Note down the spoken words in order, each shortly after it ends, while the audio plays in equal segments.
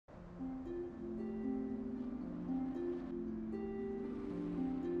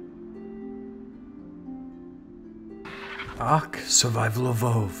Ark Survival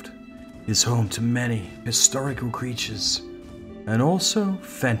Evolved is home to many historical creatures, and also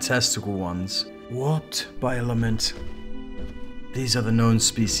fantastical ones, warped by element. These are the known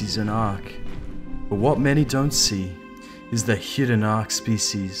species in Ark, but what many don't see is the hidden Ark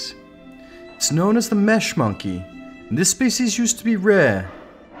species. It's known as the mesh monkey, and this species used to be rare,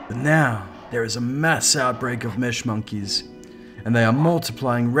 but now there is a mass outbreak of mesh monkeys, and they are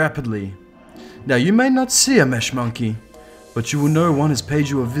multiplying rapidly. Now you may not see a mesh monkey, but you will know one has paid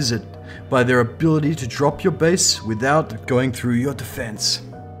you a visit by their ability to drop your base without going through your defense.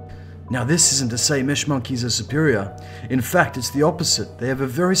 Now this isn't to say mesh monkeys are superior. In fact, it's the opposite. They have a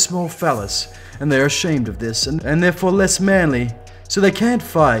very small phallus, and they are ashamed of this, and therefore less manly, so they can't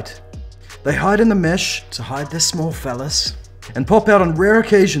fight. They hide in the mesh to hide their small phallus, and pop out on rare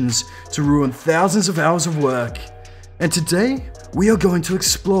occasions to ruin thousands of hours of work. And today, we are going to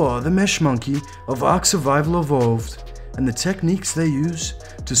explore the mesh monkey of Ark Survival Evolved, and the techniques they use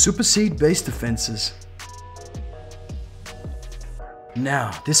to supersede base defenses.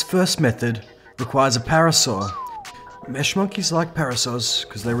 Now, this first method requires a parasaur. Mesh monkeys like parasaurs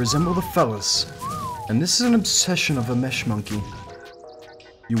because they resemble the phallus, and this is an obsession of a mesh monkey.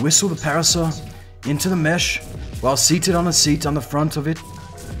 You whistle the parasaur into the mesh while seated on a seat on the front of it,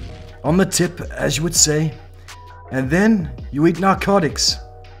 on the tip as you would say, and then you eat narcotics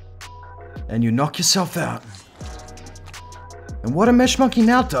and you knock yourself out. And what a mesh monkey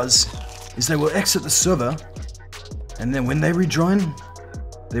now does is they will exit the server, and then when they rejoin,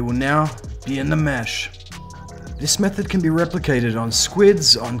 they will now be in the mesh. This method can be replicated on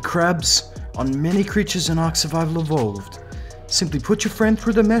squids, on crabs, on many creatures in Ark Survival Evolved. Simply put your friend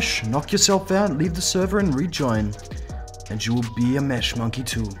through the mesh, knock yourself out, leave the server and rejoin, and you will be a mesh monkey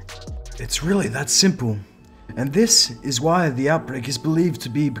too. It's really that simple. And this is why the outbreak is believed to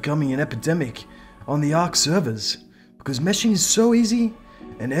be becoming an epidemic on the Ark servers. Because meshing is so easy,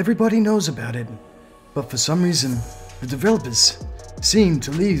 and everybody knows about it. But for some reason, the developers seem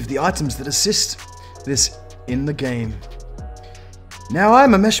to leave the items that assist this in the game. Now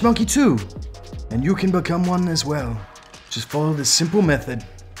I'm a mesh monkey too, and you can become one as well. Just follow this simple method.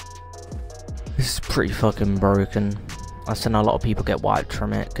 This is pretty fucking broken. I've seen a lot of people get wiped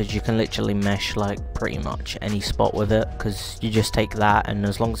from it, because you can literally mesh like pretty much any spot with it, because you just take that, and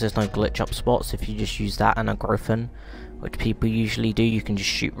as long as there's no glitch up spots, if you just use that and a griffin, which people usually do, you can just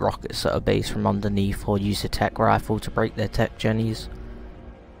shoot rockets at a base from underneath, or use a tech rifle to break their tech jennies.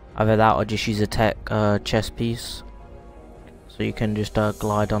 Either that or just use a tech chest piece, so you can just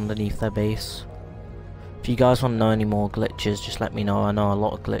glide underneath their base. If you guys want to know any more glitches, just let me know. I know a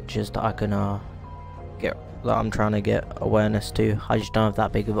lot of glitches that I can that I'm trying to get awareness to. I just don't have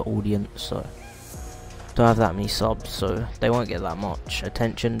that big of an audience, so don't have that many subs, so they won't get that much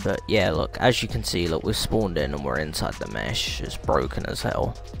attention. But yeah, look, as you can see, look, we're spawned in and we're inside the mesh. It's broken as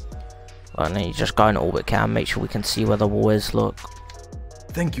hell. And then you just go in orbit cam, make sure we can see where the wall is. Look.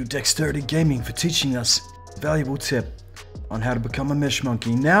 Thank you Dexterity Gaming for teaching us a valuable tip on how to become a mesh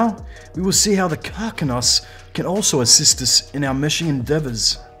monkey. Now we will see how the Karkanos can also assist us in our meshing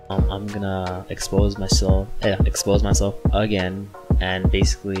endeavors. I'm gonna expose myself again, and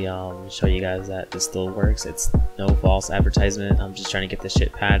basically show you guys that this still works. It's no false advertisement. I'm just trying to get this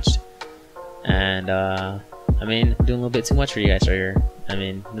shit patched, and I mean, I'm doing a little bit too much for you guys right here. I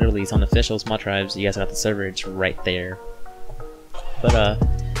mean, literally, it's on official small tribes. You guys got the server; it's right there. But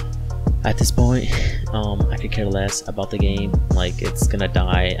at this point, I could care less about the game. Like, it's gonna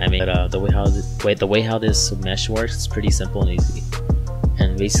die. I mean, but the way how this mesh works, it's pretty simple and easy.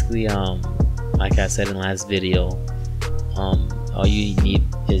 And basically, like I said in the last video, all you need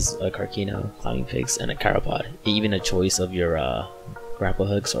is a Carcino, climbing fix, and a chiropod. Even a choice of your grapple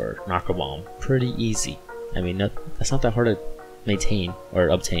hooks or knocker bomb. Pretty easy. I mean, that's not that hard to maintain or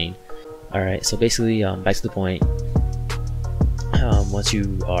obtain. Alright, so basically, back to the point. Once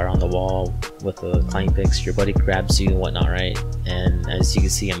you are on the wall with the climbing fix, your buddy grabs you and whatnot, right? And as you can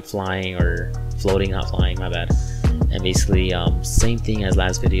see, I'm flying or floating, not flying, my bad. And basically, same thing as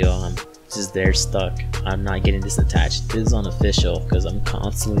last video, I'm just there stuck. I'm not getting this attached. This is unofficial because I'm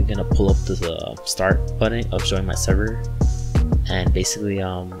constantly gonna pull up the start button of showing my server. And basically,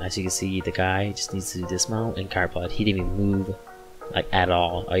 as you can see, the guy just needs to dismount and chiropod. He didn't even move like at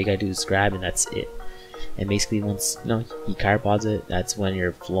all. All you gotta do is grab and that's it. And basically, once he chiropods it, that's when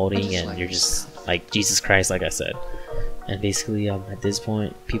you're floating and you're just like Jesus Christ, like I said. And basically, at this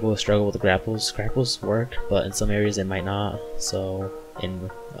point, people struggle with the grapples. Grapples work, but in some areas it might not. So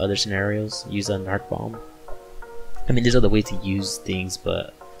in other scenarios, use a narc bomb. I mean, there's other ways to use things,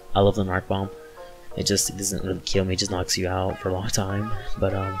 but I love the narc bomb. It doesn't really kill me; it just knocks you out for a long time.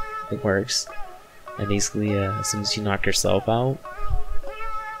 But it works. And basically, as soon as you knock yourself out,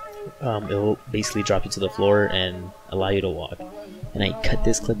 it will basically drop you to the floor and allow you to walk. And I cut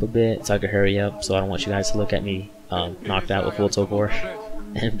this clip a bit so I could hurry up, so I don't want you guys to look at me knocked out with full torpor.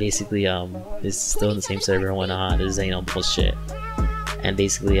 And basically, this is still in the same server and whatnot. This ain't no bullshit. And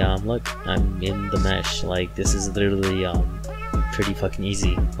basically, look, I'm in the mesh. Like, this is literally pretty fucking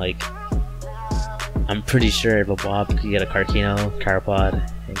easy. Like, I'm pretty sure if a Bob could get a Carcino, Carapod,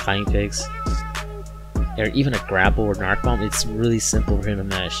 and Climbing Pigs, or even a grapple or narc bomb, it's really simple for him to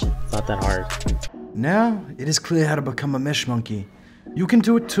mesh. It's not that hard. Now, it is clear how to become a mesh monkey. You can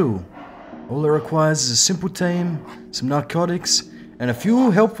do it too. All it requires is a simple tame, some narcotics, and a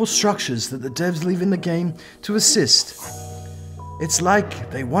few helpful structures that the devs leave in the game to assist. It's like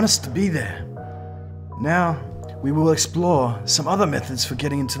they want us to be there. Now, we will explore some other methods for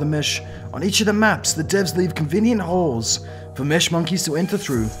getting into the mesh. On each of the maps, the devs leave convenient holes for mesh monkeys to enter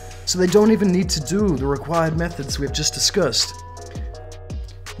through, so they don't even need to do the required methods we've just discussed.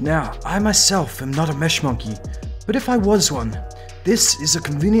 Now, I myself am not a mesh monkey, but if I was one, this is a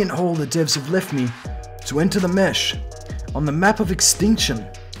convenient hole the devs have left me to enter the mesh. On the map of Extinction,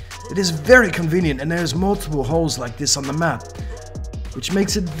 it is very convenient and there's multiple holes like this on the map, which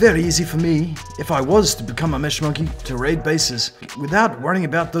makes it very easy for me, if I was to become a mesh monkey, to raid bases without worrying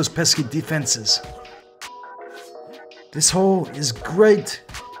about those pesky defenses. This hole is great,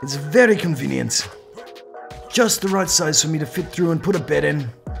 it's very convenient. Just the right size for me to fit through and put a bed in,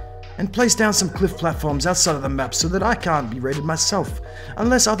 and place down some cliff platforms outside of the map so that I can't be raided myself,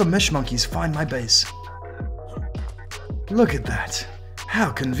 unless other mesh monkeys find my base. Look at that,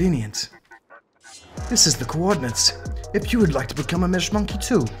 how convenient. This is the coordinates, if you would like to become a mesh monkey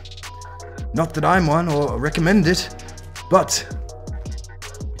too. Not that I'm one or recommend it, but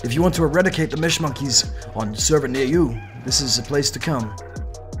if you want to eradicate the mesh monkeys on a server near you, this is a place to come.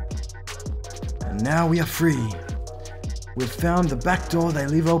 And now we are free. We've found the back door they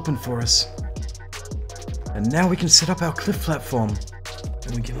leave open for us. And now we can set up our cliff platform,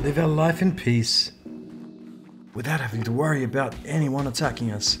 and we can live our life in peace, without having to worry about anyone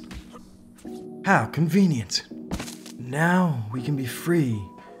attacking us. How convenient. Now we can be free.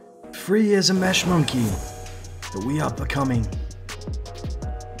 Free as a mesh monkey that we are becoming.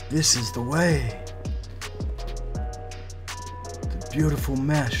 This is the way. The beautiful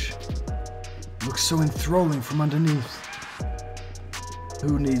mesh looks so enthralling from underneath.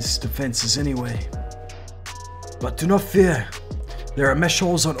 Who needs defenses anyway? But do not fear. There are mesh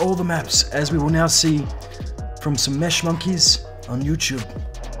holes on all the maps, as we will now see from some mesh monkeys on YouTube.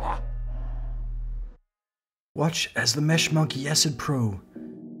 Watch as the mesh monkey Acid Pro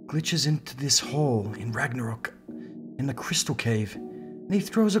glitches into this hole in Ragnarok in the Crystal Cave, and he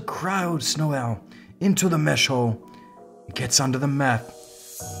throws a crowd snow owl into the mesh hole. He gets under the map.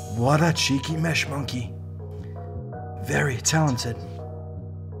 What a cheeky mesh monkey. Very talented.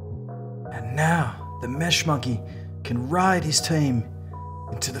 And now the mesh monkey can ride his tame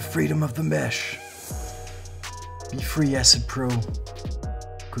into the freedom of the mesh. Be free, Acid Pro.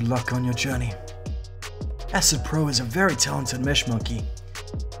 Good luck on your journey. Acid Pro is a very talented mesh monkey.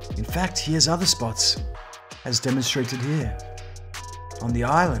 In fact, he has other spots, as demonstrated here, on the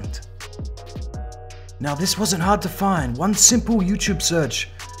island. Now this wasn't hard to find, one simple YouTube search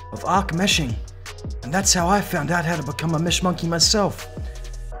of arc meshing, and that's how I found out how to become a mesh monkey myself.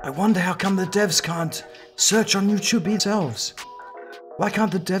 I wonder how come the devs can't search on YouTube themselves. Why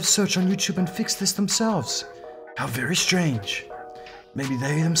can't the devs search on YouTube and fix this themselves? How very strange. Maybe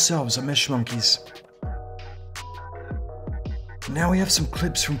they themselves are mesh monkeys. Now we have some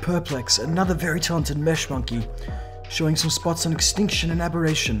clips from Perplex, another very talented mesh monkey, showing some spots on Extinction and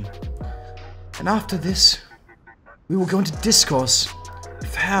Aberration. And after this, we will go into discourse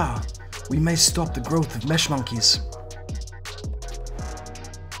of how we may stop the growth of mesh monkeys.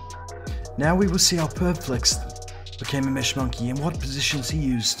 Now we will see how Perplex became a mesh monkey and what positions he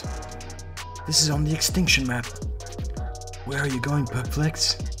used. This is on the Extinction map. Where are you going,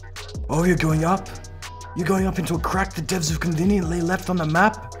 Perplex? Oh, you're going up? You're going up into a crack the devs have conveniently left on the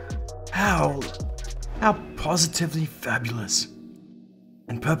map? How positively fabulous.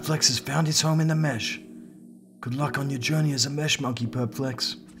 And Perplex has found his home in the mesh. Good luck on your journey as a mesh monkey,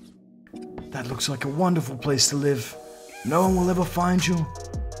 Perplex. That looks like a wonderful place to live. No one will ever find you,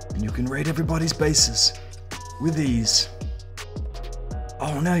 and you can raid everybody's bases with ease.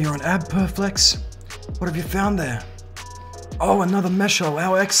 Oh, now you're on Ab, Perplex? What have you found there? Oh, another mesh hole,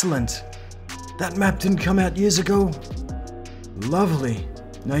 how excellent. That map didn't come out years ago? Lovely.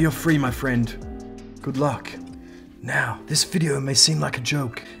 Now you're free, my friend. Good luck. Now, this video may seem like a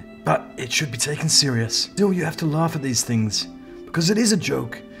joke, but it should be taken serious. Still, you have to laugh at these things, because it is a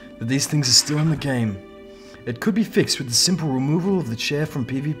joke. but these things are still in the game. It could be fixed with the simple removal of the chair from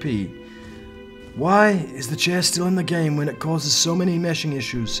PvP. Why is the chair still in the game when it causes so many meshing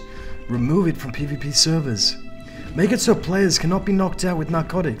issues? Remove it from PvP servers. Make it so players cannot be knocked out with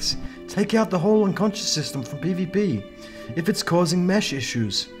narcotics. Take out the whole unconscious system from PvP if it's causing mesh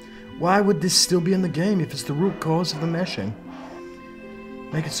issues. Why would this still be in the game if it's the root cause of the meshing?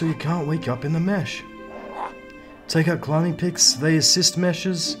 Make it so you can't wake up in the mesh. Take out climbing picks, they assist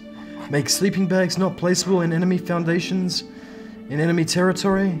meshes. Make sleeping bags not placeable in enemy foundations, in enemy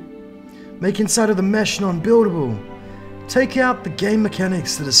territory. Make inside of the mesh non-buildable. Take out the game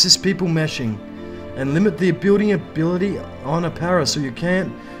mechanics that assist people meshing, and limit the building ability on a para so you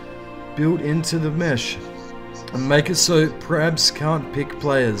can't build into the mesh. And make it so Prabs can't pick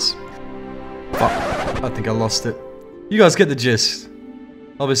players. Fuck, I think I lost it. You guys get the gist.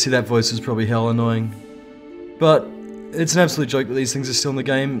 Obviously that voice is probably hell annoying. But it's an absolute joke that these things are still in the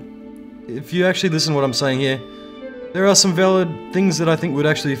game. If you actually listen to what I'm saying here, there are some valid things that I think would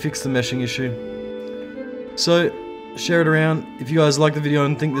actually fix the meshing issue. So, share it around. If you guys like the video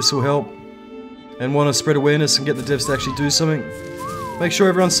and think this will help, and want to spread awareness and get the devs to actually do something, make sure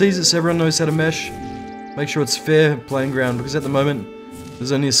everyone sees it so everyone knows how to mesh. Make sure it's fair playing ground, because at the moment,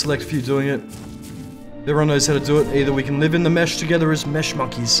 there's only a select few doing it. If everyone knows how to do it, either we can live in the mesh together as mesh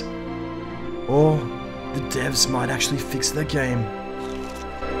monkeys, or the devs might actually fix their game.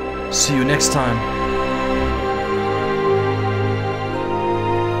 See you next time.